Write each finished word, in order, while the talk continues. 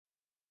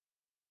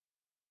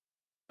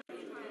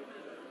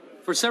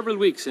For several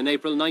weeks in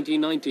April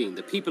 1919,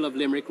 the people of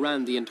Limerick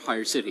ran the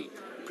entire city,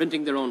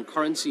 printing their own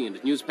currency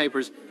and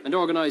newspapers and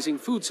organising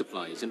food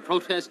supplies in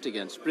protest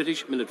against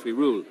British military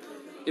rule.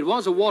 It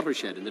was a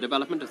watershed in the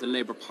development of the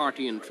Labour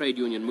Party and trade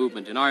union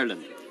movement in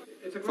Ireland.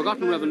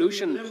 Forgotten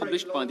Revolution,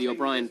 published by the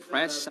O'Brien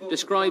Press,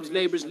 describes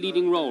Labour's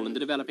leading role in the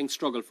developing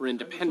struggle for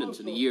independence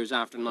in the years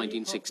after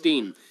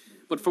 1916.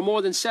 But for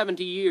more than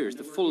 70 years,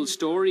 the full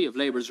story of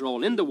Labour's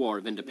role in the War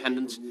of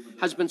Independence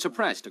has been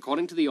suppressed,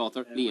 according to the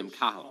author Liam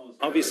Cahill.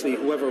 Obviously,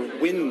 whoever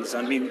wins,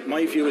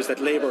 my view is that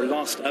Labour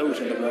lost out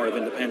in the War of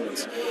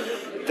Independence.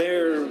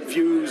 Their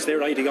views,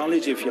 their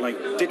ideology, if you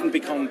like, didn't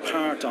become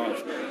part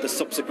of the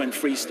subsequent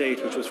Free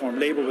State which was formed.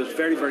 Labour was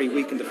very, very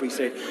weak in the Free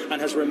State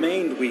and has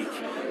remained weak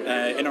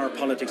in our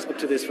politics up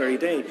to this very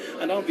day.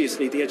 And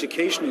obviously the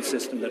educational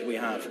system that we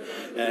have,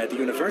 the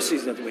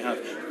universities that we have,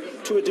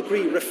 to a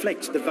degree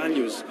reflect the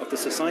values of the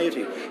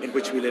society in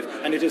which we live,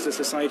 and it is a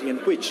society in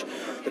which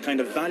the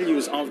kind of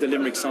values of the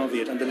Limerick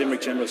Soviet and the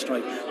Limerick General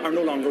Strike are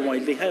no longer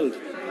widely held.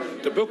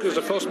 The book is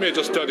the first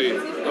major study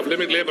of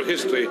Limerick Labour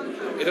history.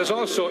 It has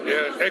also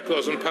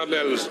echoes and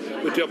parallels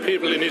with the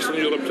upheaval in Eastern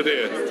Europe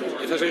today.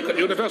 It has a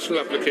universal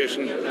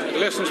application. The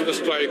lessons of the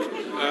strike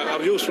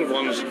are useful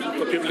ones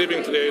for people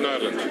living today in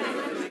Ireland.